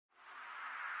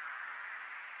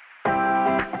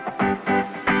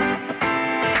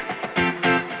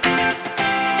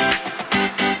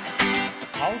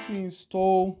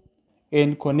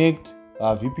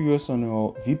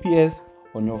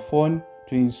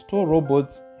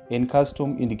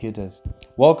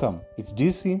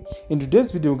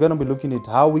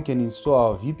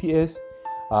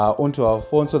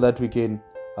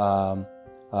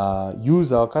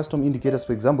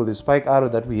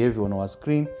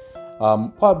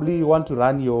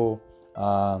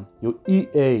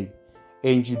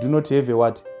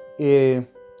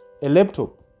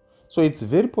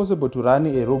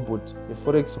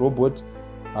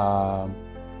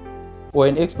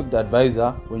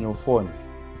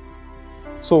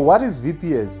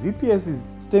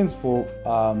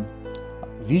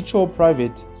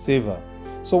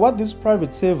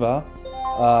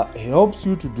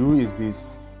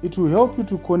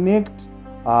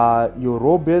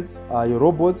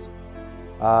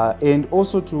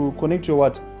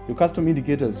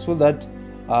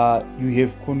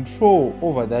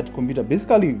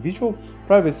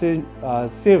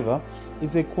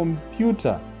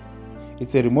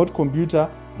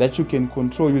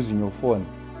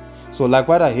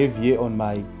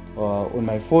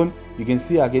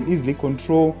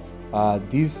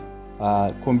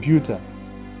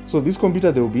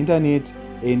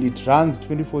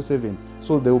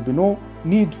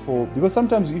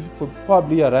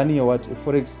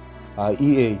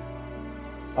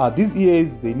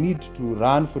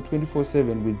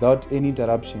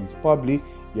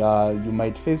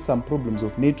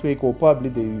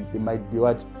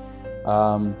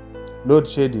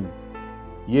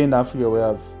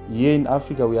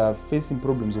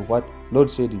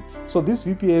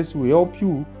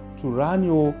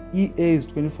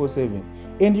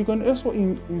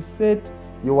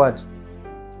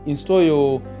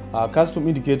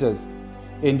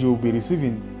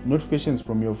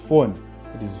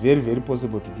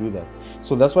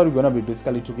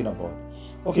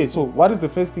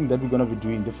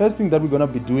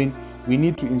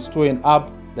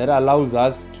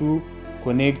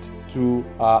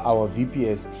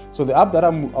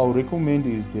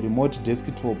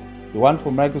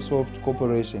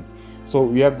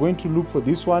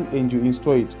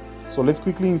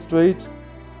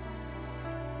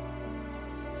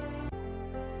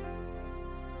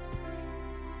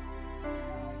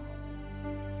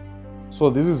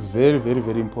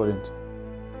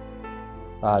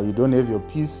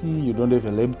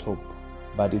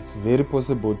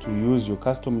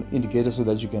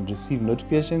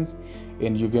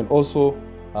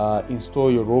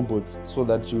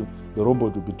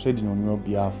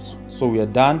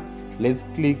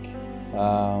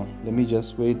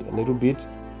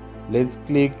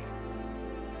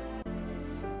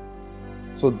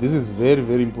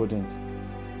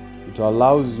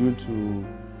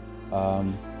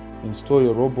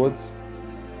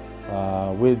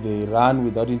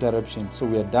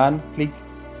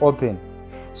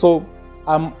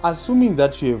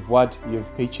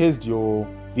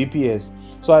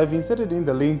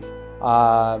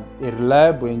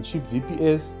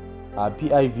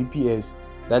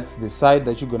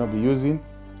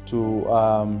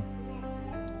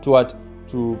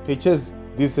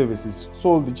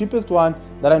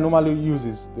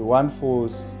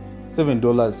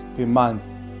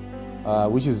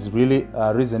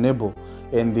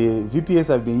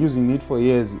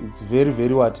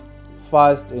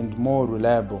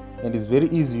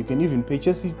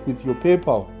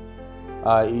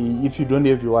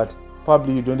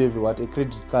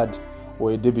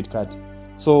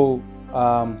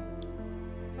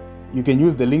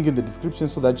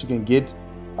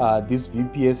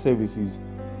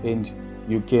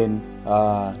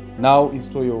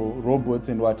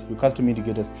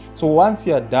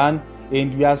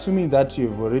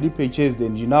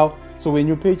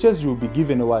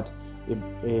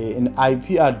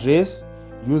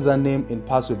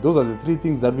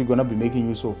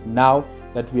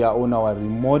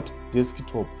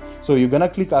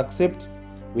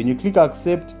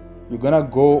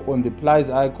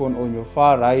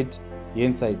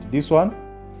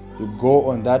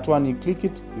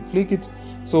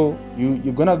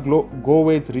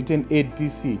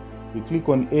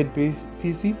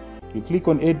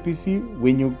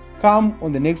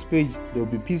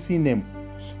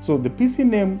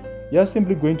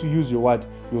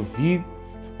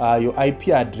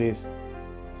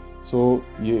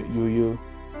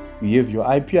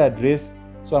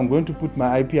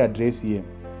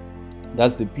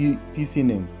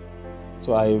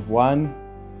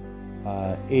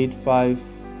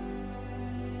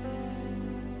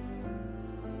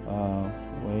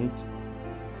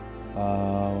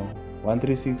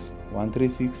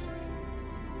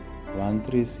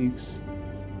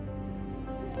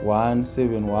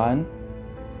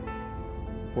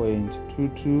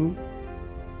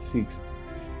136.171.226.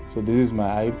 so this is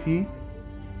my IP.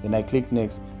 Then I click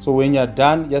next. So when you're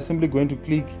done, you're simply going to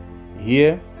click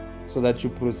here so that you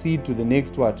proceed to the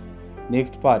next part.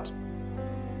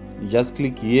 You just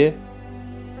click here,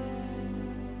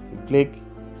 you click,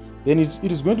 then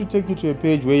it is going to take you to a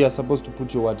page where you're supposed to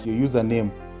put your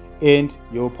username and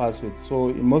your password. So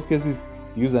in most cases,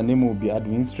 the username will be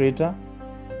administrator.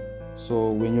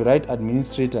 So when you write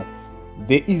administrator,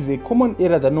 there is a common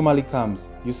error that normally comes.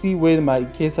 You see where my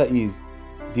cursor is,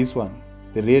 this one,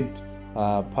 the red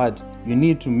part. You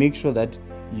need to make sure that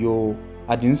your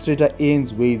administrator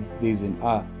ends with there's an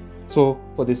R. So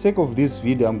for the sake of this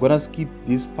video, I'm gonna skip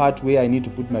this part where I need to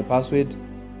put my password.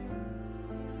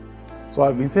 So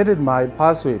I've inserted my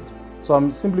password, so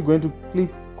I'm simply going to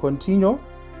click continue.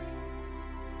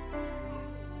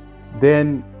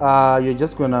 Then you're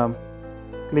just gonna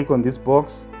click on this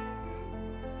box.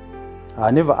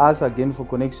 Never ask again for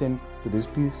connection to this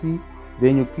PC.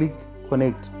 Then you click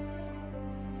connect.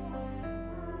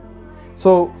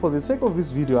 So for the sake of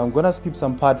this video, I'm gonna skip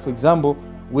some part. For example,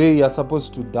 where you're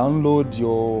supposed to download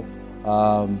your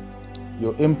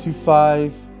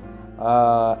MT5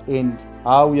 and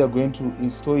how we are going to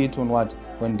install it on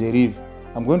on Deriv.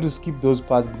 I'm going to skip those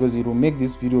parts because it will make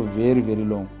this video very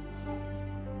long.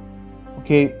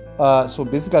 Okay, so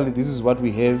basically this is what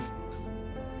we have.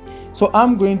 So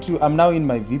I'm now in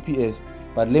my VPS,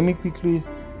 but let me quickly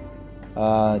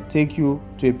take you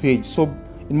to a page. So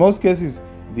in most cases,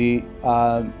 the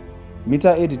meter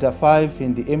editor 5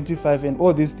 and the MT5 and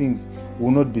all these things will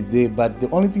not be there, but the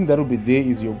only thing that will be there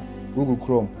is your Google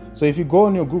Chrome. So if you go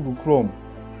on your Google Chrome,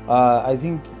 I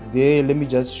think there, let me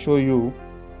just show you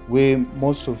where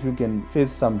most of you can face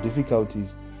some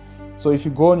difficulties. So if you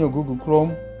go on your Google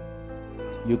Chrome,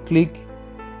 you click,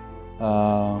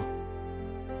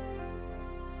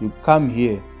 you come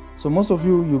here. So most of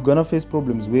you're gonna face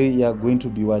problems where you are going to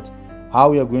be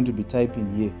how you are going to be typing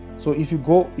here. So if you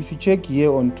check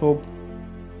here on top,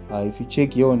 there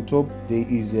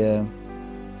is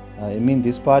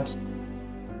this part,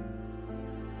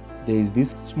 there is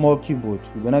this small keyboard.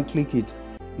 You're gonna click it.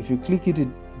 If you click it, it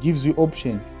gives you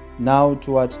option now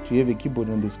to have a keyboard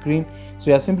on the screen. So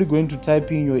you're simply going to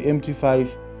type in your MT5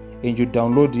 and you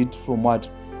download it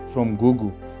from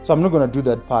Google. So I'm not going to do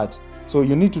that part. So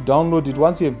you need to download it.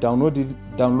 Once you have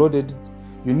downloaded it,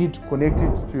 you need to connect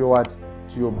it to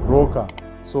your broker.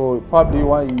 So probably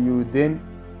you have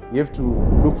to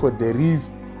look for Deriv.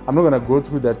 I'm not going to go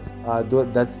through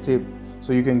that step.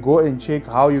 So you can go and check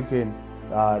how you can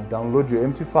download your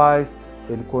MT5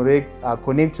 and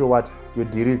connect your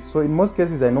Deriv. So in most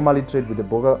cases, I normally trade with the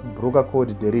broker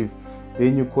called Deriv.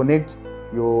 Then you connect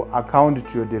your account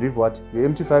to your Deriv, your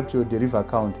MT5 to your Deriv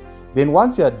account. Then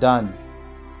once you are done,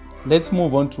 let's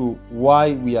move on to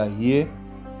why we are here.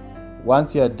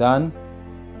 Once you are done,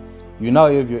 you now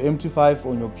have your MT5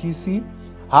 on your PC.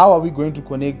 How are we going to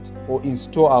connect or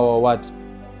install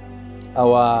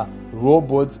our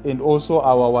robots and also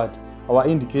our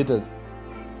indicators?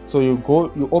 So you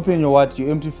open your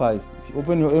MT5. If you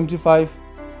open your MT5,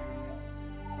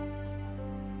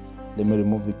 let me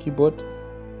remove the keyboard.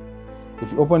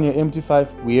 If you open your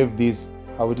MT5, we have this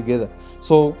all together.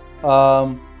 So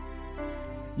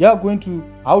you are going to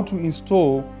how to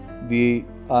install the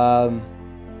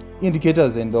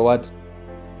indicators and the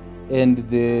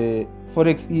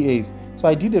Forex EAs. So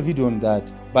I did a video on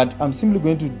that, but I'm simply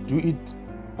going to do it.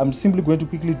 I'm simply going to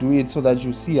quickly do it so that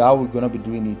you see how we're going to be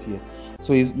doing it here.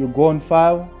 So you go on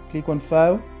file, click on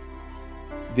file,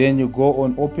 then you go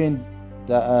on open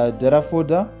the data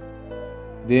folder,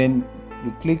 then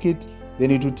you click it,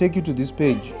 then it will take you to this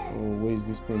page. Oh, where is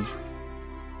this page?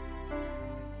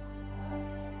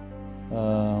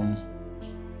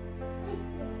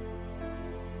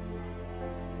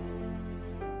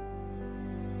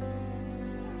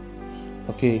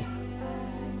 Okay.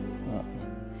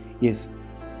 Yes,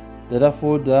 data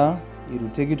folder. It will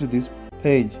take you to this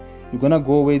page. You're gonna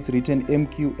go where it's written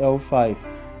MQL5.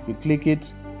 You click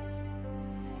it.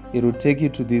 It will take you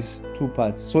to these two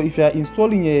parts. So if you are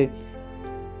installing a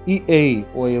EA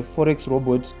or a Forex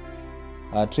robot,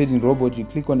 trading robot, you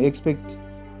click on expect.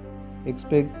 You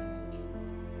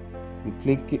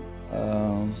click it.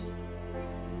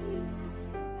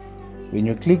 When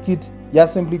you click it, you're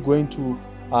simply going to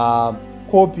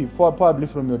copy probably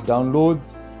from your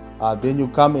downloads. Then you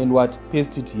come and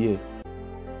paste it here.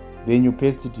 Then you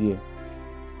paste it here.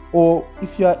 Or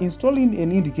if you are installing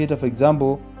an indicator, for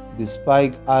example, the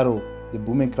spike arrow, the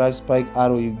boom and crash spike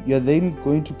arrow, you're then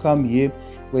going to come here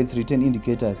where it's written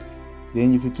indicators.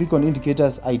 Then if you click on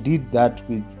indicators, I did that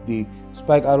with the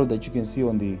spike arrow that you can see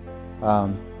on the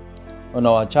on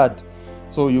our chart.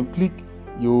 So you click,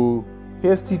 you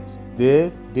paste it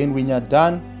there. Then when you're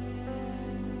done,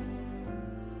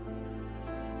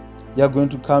 you're going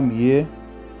to come here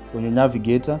on your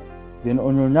navigator. Then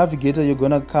on your navigator, you're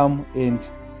gonna come and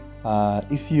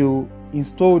if you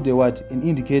installed an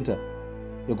indicator,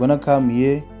 you're gonna come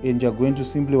here and you're going to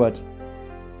simply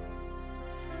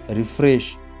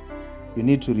refresh. You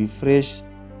need to refresh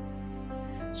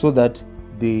so that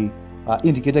the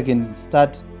indicator can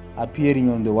start appearing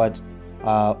on the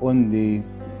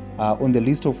on the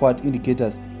list of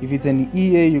indicators. If it's an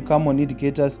EA, you come on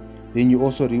indicators, then you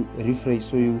also refresh.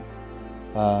 So you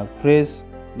press,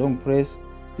 long press,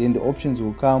 then the options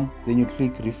will come, then you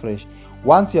click refresh.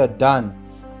 Once you are done,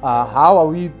 how are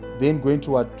we then going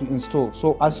to install?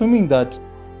 So assuming that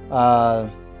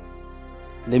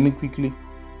let me quickly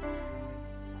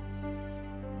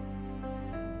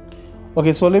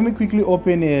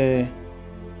open a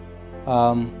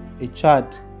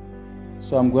chart.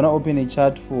 So I'm gonna open a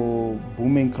chart for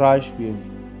boom and crash. We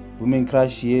have boom and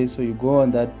crash here, so you go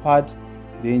on that part.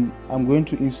 Then I'm going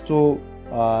to install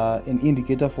an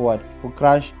indicator for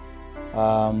crash.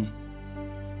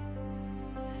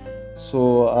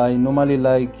 So I normally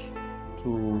like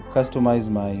to customize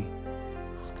my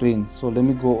screen. So let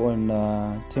me go on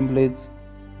templates.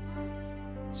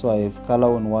 So I have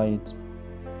color on white.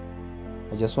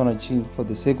 I just want to change for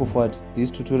the sake of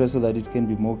this tutorial so that it can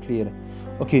be more clear.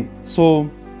 Okay, so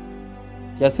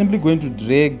you're simply going to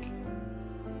drag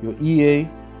your EA,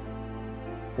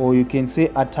 or you can say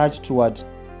attach to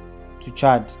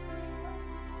chart,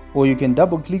 or you can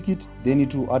double click it, then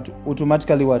it will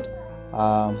automatically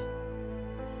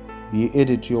be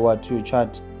added to your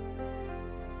chart.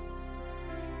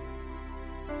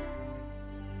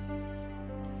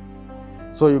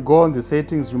 So you go on the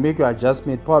settings, you make your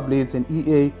adjustment. Probably it's an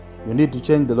EA, you need to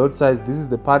change the lot size. This is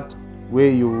the part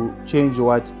where you change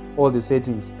all the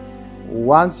settings.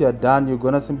 Once you're done, you're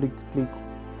gonna simply click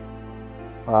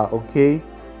OK.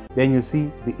 Then you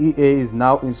see the EA is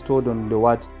now installed on the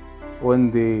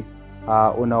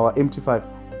on our MT5.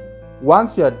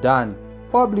 Once you're done,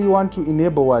 probably you want to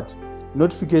enable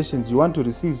notifications. You want to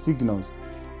receive signals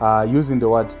using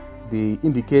the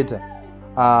indicator.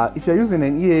 If you're using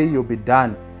an EA, you'll be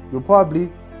done. You'll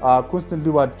probably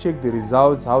constantly check the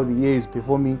results, how the EA is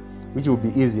performing, which will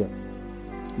be easier.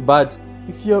 But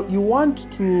if you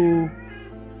want to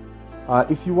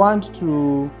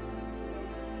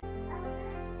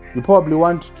you probably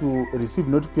want to receive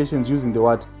notifications using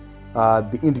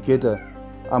the indicator.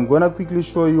 I'm gonna quickly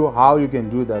show you how you can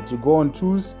do that. You go on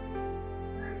tools.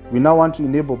 We now want to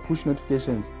enable push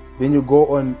notifications. Then you go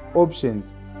on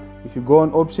options. If you go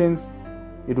on options,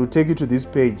 it will take you to this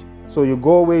page. So you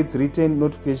go where it's written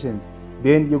notifications.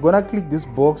 Then you're gonna click this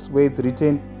box where it's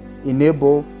written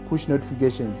enable push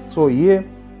notifications. So here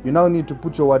you now need to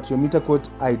put your meter code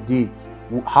ID.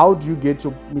 How do you get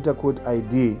your meter code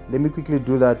ID? Let me quickly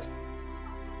do that.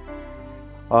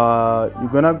 You're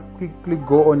gonna quickly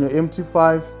go on your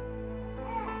MT5.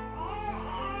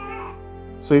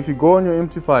 So if you go on your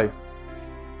MT5,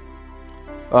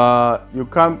 you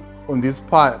come on this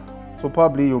part. So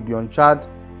probably you'll be on chart,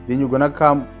 then you're gonna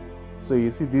come. So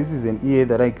you see this is an EA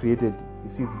that I created. You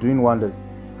see it's doing wonders.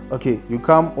 Okay, you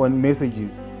come on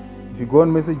messages. If you go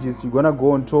on messages, you're gonna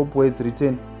go on top where it's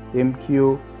written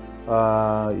MQ.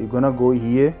 You're gonna go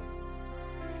here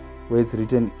where it's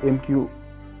written MQR.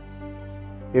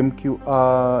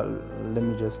 Let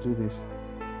me just do this.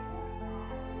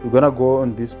 You're gonna go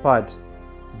on this part,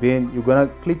 then you're gonna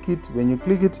click it. When you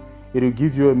click it, it will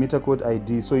give you a meter code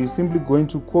ID. So you're simply going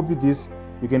to copy this.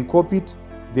 You can copy it.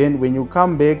 Then when you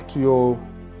come back to your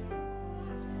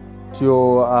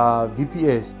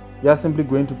VPS, you are simply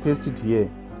going to paste it here.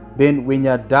 Then when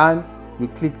you're done, you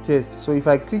click test. So if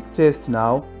I click test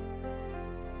now,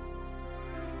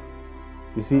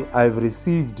 you see I've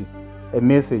received a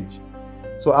message.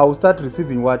 So I will start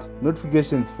receiving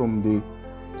notifications from the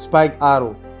spike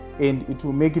arrow, and it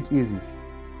will make it easy.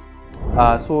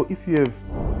 So if you have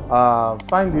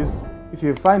if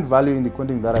you find value in the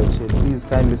content that I shared, please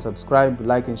kindly subscribe,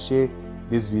 like, and share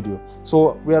this video.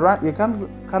 So we're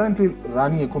currently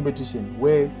running a competition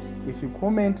where if you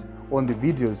comment on the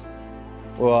videos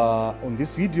or on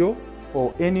this video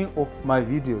or any of my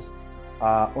videos,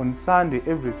 on Sunday,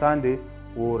 every Sunday,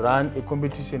 we'll run a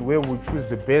competition where we'll choose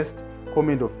the best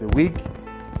comment of the week.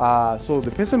 So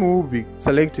the person who will be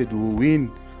selected will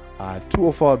win 2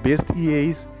 of our best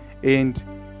EAs and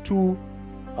 2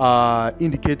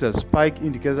 indicators, spike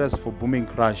indicators for booming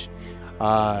crash.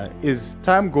 As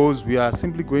time goes, we are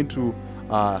simply going to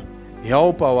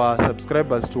help our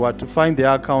subscribers to find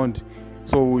their account.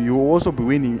 So you will also be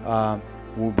winning.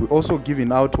 We'll be also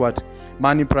giving out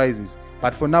money prizes.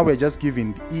 But for now, we're just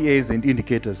giving EAs and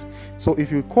indicators. So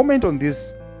if you comment on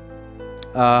this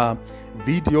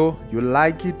video, you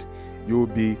like it, you'll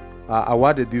be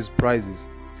awarded these prizes.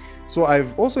 So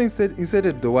I've also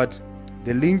inserted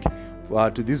the link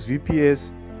to this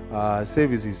VPS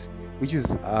services, which is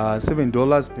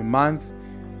 $7 per month,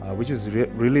 which is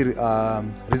really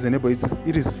reasonable.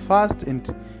 It is fast and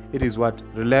it is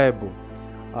reliable.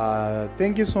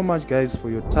 Thank you so much, guys, for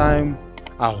your time.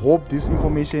 I hope this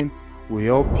information will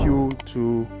help you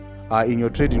to in your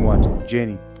trading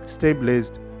journey. Stay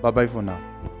blessed. Bye bye for now.